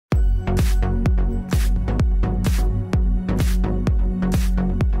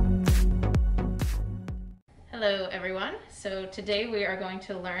So today we are going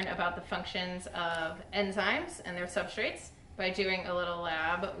to learn about the functions of enzymes and their substrates by doing a little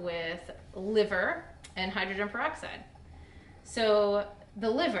lab with liver and hydrogen peroxide. So the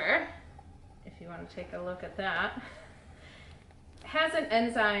liver, if you want to take a look at that, has an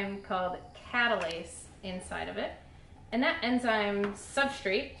enzyme called catalase inside of it. And that enzyme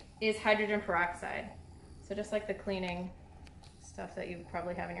substrate is hydrogen peroxide. So just like the cleaning stuff that you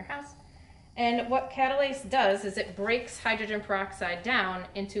probably have in your house. And what catalase does is it breaks hydrogen peroxide down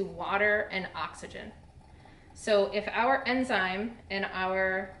into water and oxygen. So if our enzyme and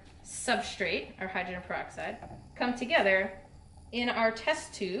our substrate, our hydrogen peroxide, come together, in our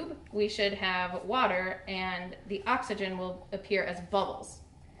test tube, we should have water and the oxygen will appear as bubbles.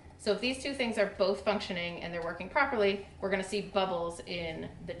 So if these two things are both functioning and they're working properly, we're going to see bubbles in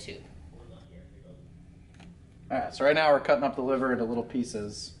the tube. All right, so right now we're cutting up the liver into little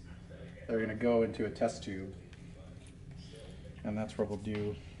pieces. They're going to go into a test tube, and that's where we'll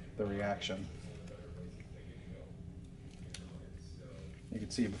do the reaction. You can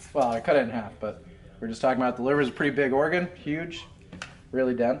see, well, I cut it in half, but we're just talking about the liver is a pretty big organ, huge,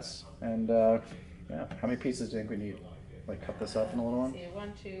 really dense, and yeah, how many pieces do you think we need? Like cut this up in a little one? See,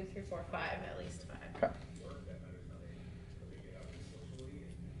 1, 2, 3, 4, 5, at least 5. Okay.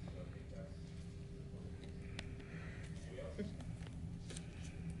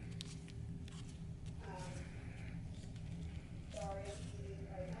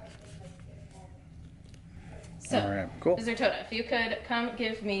 So, all right, cool. Mr. Toda, if you could come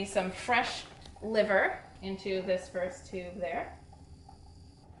give me some fresh liver into this first tube there.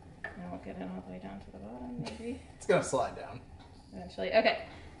 And we'll get it all the way down to the bottom, maybe. It's going to slide down. Eventually. Okay.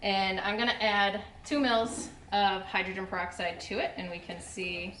 And I'm going to add 2 mils of hydrogen peroxide to it, and we can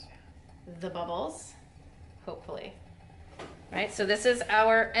see the bubbles, hopefully. Right? So this is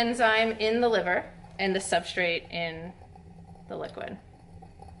our enzyme in the liver and the substrate in the liquid.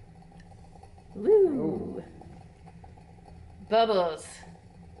 Woo! Bubbles.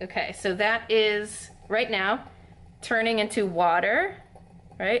 Okay, so that is, right now, turning into water,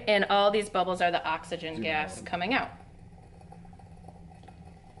 right? And all these bubbles are the oxygen gas coming out.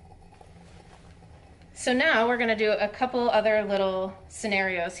 So now we're going to do a couple other little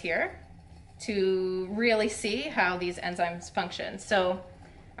scenarios here to really see how these enzymes function. So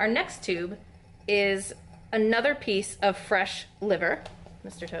our next tube is another piece of fresh liver,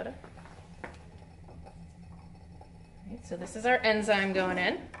 Mr. Toda. Right, so this is our enzyme going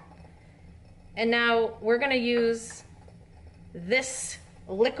in. And now we're going to use this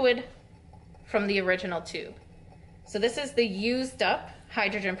liquid from the original tube. So this is the used up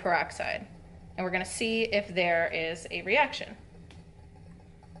hydrogen peroxide. And we're going to see if there is a reaction.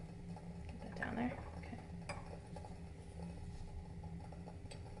 Get that down there. Okay.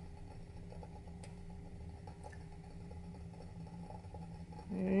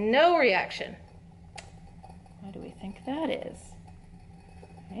 No reaction. Why do we think that is?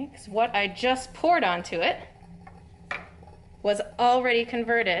 Because what I just poured onto it was already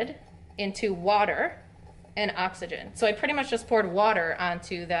converted into water and oxygen. So I pretty much just poured water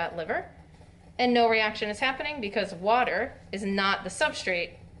onto that liver. And no reaction is happening because water is not the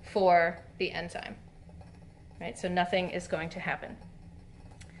substrate for the enzyme, right? So nothing is going to happen.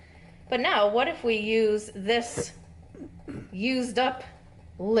 But now, what if we use this used up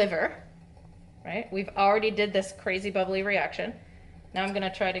liver, right? We've already did this crazy bubbly reaction. Now I'm going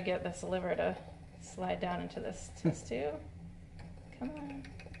to try to get this liver to slide down into this test tube. Come on.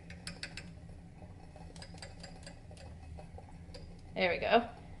 There we go.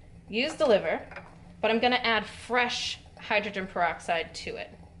 Use the liver, but I'm going to add fresh hydrogen peroxide to it.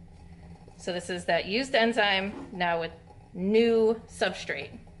 So this is that used enzyme now with new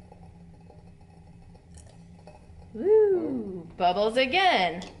substrate. Woo! Bubbles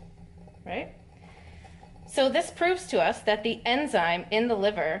again, right? So this proves to us that the enzyme in the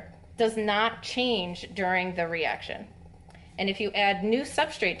liver does not change during the reaction. And if you add new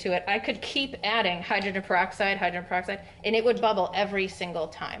substrate to it, I could keep adding hydrogen peroxide, and it would bubble every single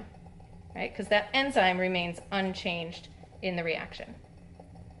time. Right? Because that enzyme remains unchanged in the reaction.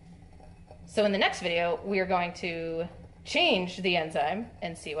 So in the next video, we are going to change the enzyme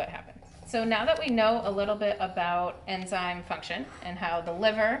and see what happens. So now that we know a little bit about enzyme function and how the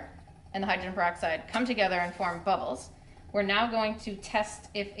liver and the hydrogen peroxide come together and form bubbles, we're now going to test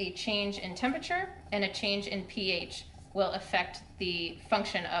if a change in temperature and a change in pH will affect the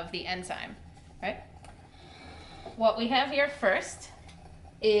function of the enzyme. Right? What we have here first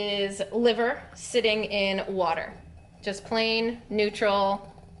is liver sitting in water, just plain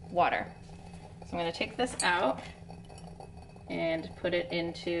neutral water. So I'm going to take this out and put it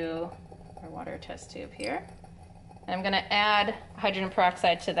into our water test tube here. I'm going to add hydrogen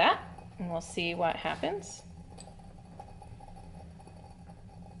peroxide to that, and we'll see what happens.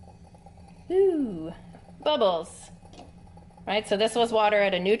 Ooh, bubbles. Right, so this was water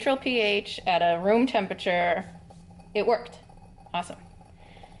at a neutral pH, at a room temperature. It worked. Awesome.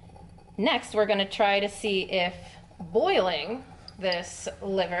 Next, we're going to try to see if boiling this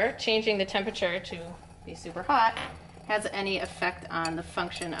liver, changing the temperature to be super hot, has any effect on the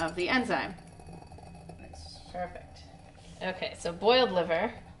function of the enzyme. Nice. Perfect. Okay, so boiled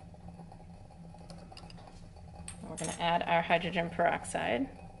liver. We're going to add our hydrogen peroxide.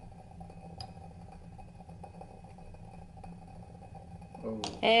 Oh.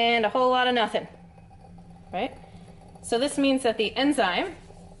 And a whole lot of nothing, right? So this means that the enzyme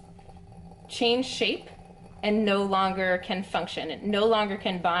changed shape and no longer can function. It no longer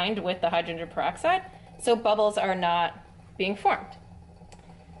can bind with the hydrogen peroxide, so bubbles are not being formed.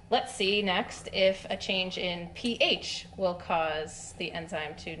 Let's see next if a change in pH will cause the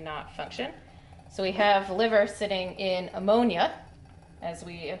enzyme to not function. So we have liver sitting in ammonia. As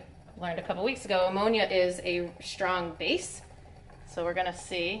we learned a couple weeks ago, ammonia is a strong base. So we're going to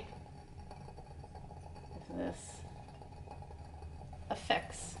see if this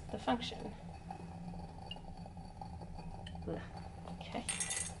affects the function. Okay.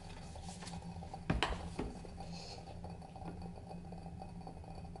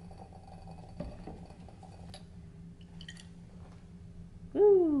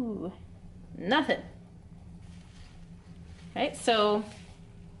 Ooh, nothing. Right, so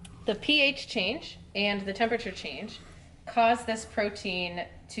the pH change and the temperature change cause this protein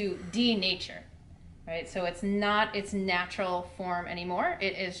to denature, right? So it's not its natural form anymore.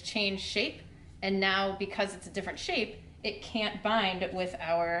 It has changed shape, and now because it's a different shape, it can't bind with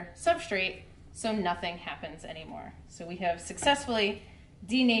our substrate, so nothing happens anymore. So we have successfully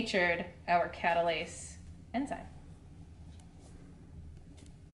denatured our catalase enzyme.